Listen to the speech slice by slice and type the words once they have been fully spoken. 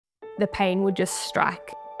The pain would just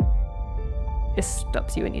strike, just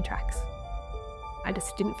stops you in your tracks. I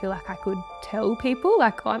just didn't feel like I could tell people,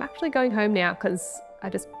 like, oh, I'm actually going home now, because I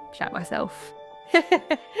just shat myself.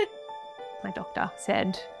 My doctor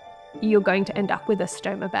said, you're going to end up with a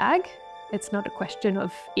stoma bag. It's not a question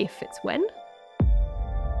of if, it's when.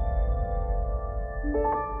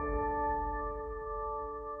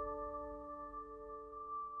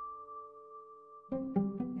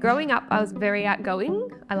 Growing up, I was very outgoing.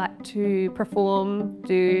 I liked to perform,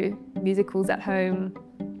 do musicals at home.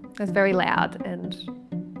 I was very loud and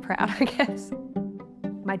proud, I guess.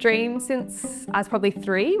 My dream since I was probably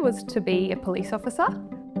 3 was to be a police officer.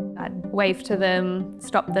 I'd wave to them,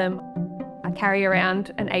 stop them. I'd carry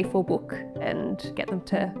around an A4 book and get them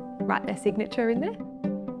to write their signature in there.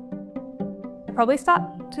 I probably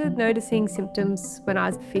started noticing symptoms when I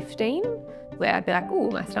was 15, where I'd be like, oh,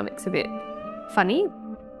 my stomach's a bit funny.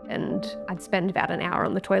 And I'd spend about an hour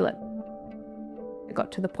on the toilet. It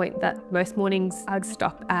got to the point that most mornings I'd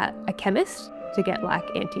stop at a chemist to get like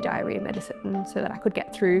anti-diarrhea medicine so that I could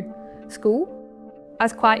get through school. I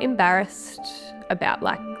was quite embarrassed about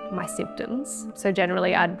like my symptoms. So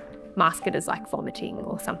generally I'd mask it as like vomiting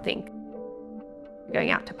or something.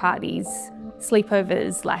 Going out to parties,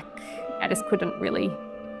 sleepovers, like I just couldn't really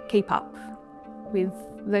keep up with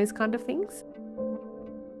those kind of things.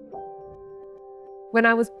 When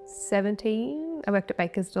I was 17, I worked at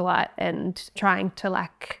Baker's Delight and trying to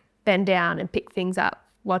like bend down and pick things up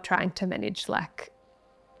while trying to manage like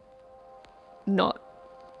not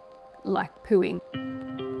like pooing.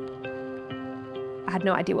 I had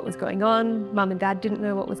no idea what was going on. Mum and Dad didn't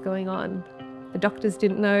know what was going on. The doctors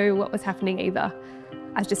didn't know what was happening either.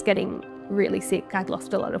 I was just getting really sick. I'd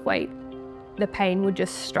lost a lot of weight. The pain would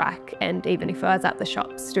just strike, and even if I was at the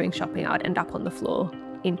shops doing shopping, I would end up on the floor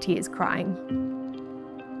in tears crying.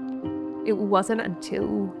 It wasn't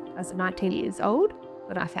until I was 19 years old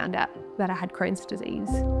that I found out that I had Crohn's disease.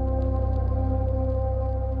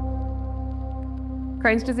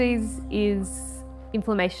 Crohn's disease is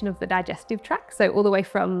inflammation of the digestive tract, so all the way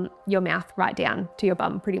from your mouth right down to your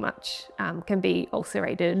bum pretty much, can be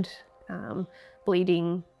ulcerated,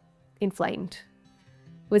 bleeding, inflamed.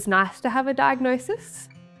 It was nice to have a diagnosis,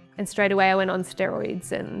 and straight away I went on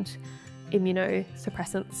steroids and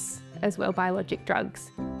immunosuppressants as well, biologic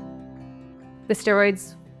drugs. The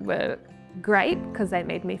steroids were great because they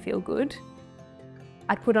made me feel good.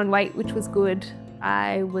 I'd put on weight, which was good.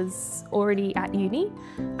 I was already at uni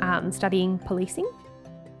studying policing.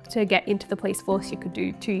 To get into the police force, you could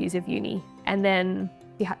do 2 years of uni, and then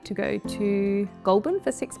you had to go to Goulburn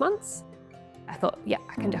for 6 months. I thought, yeah,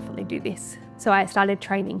 I can definitely do this. So I started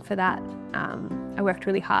training for that. I worked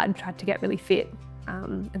really hard, tried to get really fit,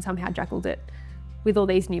 and somehow juggled it with all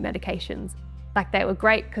these new medications. Like, they were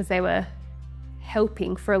great because they were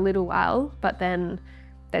helping for a little while, but then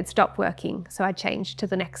they'd stop working. So I'd change to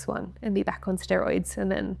the next one and be back on steroids,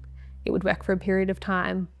 and then it would work for a period of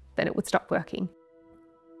time, then it would stop working.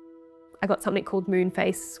 I got something called moon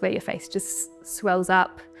face, where your face just swells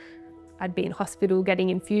up. I'd be in hospital getting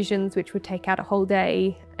infusions, which would take out a whole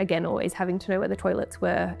day. Again, always having to know where the toilets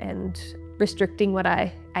were and restricting what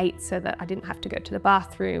I ate so that I didn't have to go to the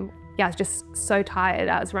bathroom. Yeah, I was just so tired.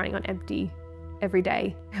 I was running on empty every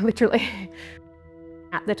day, literally.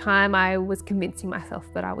 At the time, I was convincing myself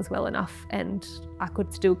that I was well enough and I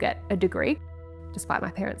could still get a degree, despite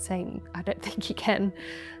my parents saying, I don't think you can.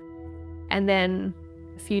 And then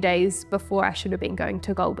a few days before I should have been going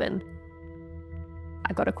to Goulburn,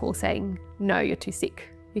 I got a call saying, no, you're too sick,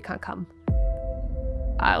 you can't come.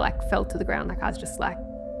 I like fell to the ground, like I was just like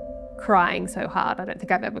crying so hard. I don't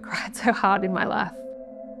think I've ever cried so hard in my life.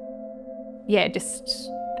 Yeah, it's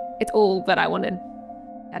all that I wanted.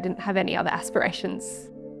 I didn't have any other aspirations.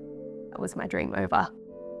 That was my dream over.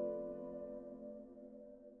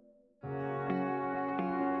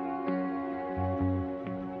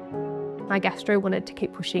 My gastro wanted to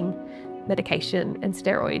keep pushing medication and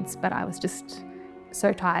steroids, but I was just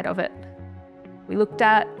so tired of it. We looked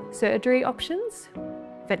at surgery options,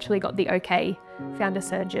 eventually got the okay, found a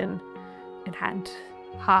surgeon and had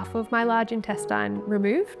half of my large intestine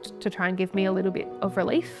removed to try and give me a little bit of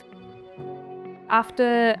relief.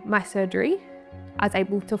 After my surgery, I was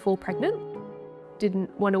able to fall pregnant.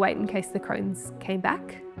 Didn't want to wait in case the Crohn's came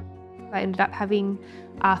back. I ended up having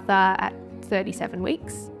Arthur at 37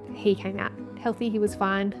 weeks. He came out healthy, he was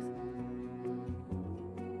fine.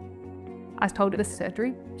 I was told the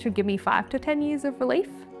surgery should give me 5 to 10 years of relief,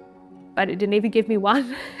 but it didn't even give me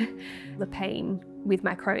 1. The pain with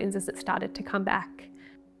my Crohn's as it started to come back,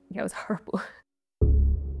 it was horrible.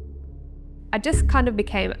 I just kind of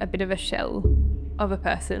became a bit of a shell of a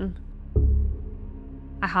person.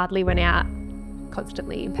 I hardly went out,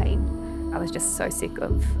 constantly in pain. I was just so sick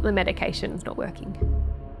of the medications not working.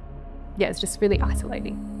 Yeah, it's just really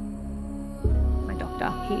isolating. My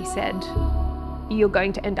doctor, he said, you're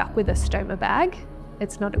going to end up with a stoma bag.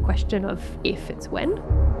 It's not a question of if, it's when.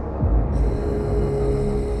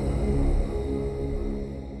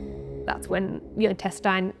 That's when your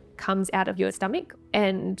intestine comes out of your stomach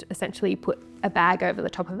and essentially put a bag over the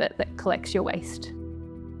top of it that collects your waste.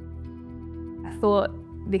 I thought,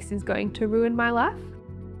 this is going to ruin my life.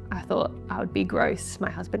 I thought I would be gross. My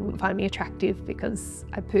husband wouldn't find me attractive because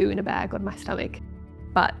I poo in a bag on my stomach.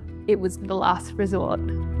 But it was the last resort.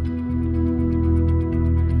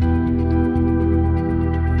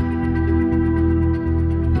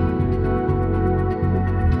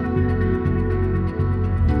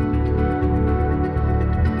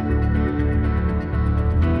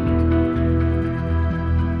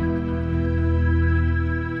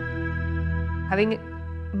 Having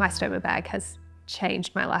my stoma bag has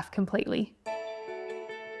changed my life completely.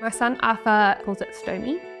 My son Arthur calls it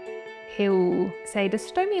Stomy. He'll say, does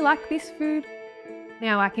Stomy like this food?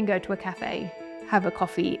 Now I can go to a cafe, have a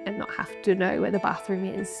coffee and not have to know where the bathroom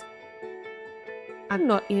is. I'm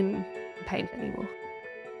not in pain anymore.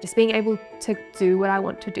 Just being able to do what I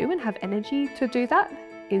want to do and have energy to do that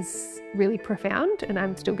is really profound, and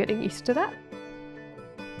I'm still getting used to that.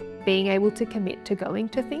 Being able to commit to going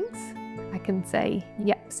to things. I can say,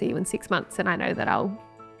 yep, see you in 6 months, and I know that I'll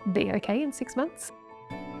be okay in 6 months.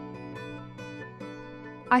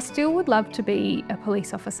 I still would love to be a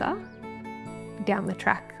police officer down the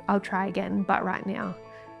track. I'll try again, but right now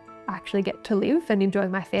I actually get to live and enjoy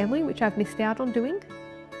my family, which I've missed out on doing.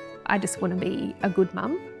 I just want to be a good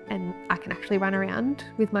mum, and I can actually run around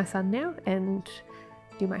with my son now and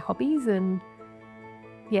do my hobbies and,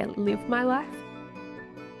 yeah, live my life.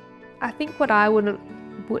 I think what I would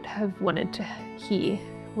have wanted to hear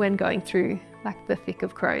when going through like the thick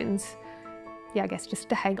of Crohn's, yeah, I guess just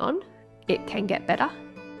to hang on. It can get better.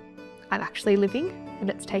 I'm actually living, and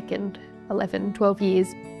it's taken 11, 12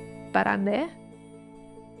 years, but I'm there,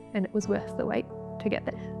 and it was worth the wait to get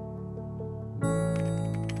there.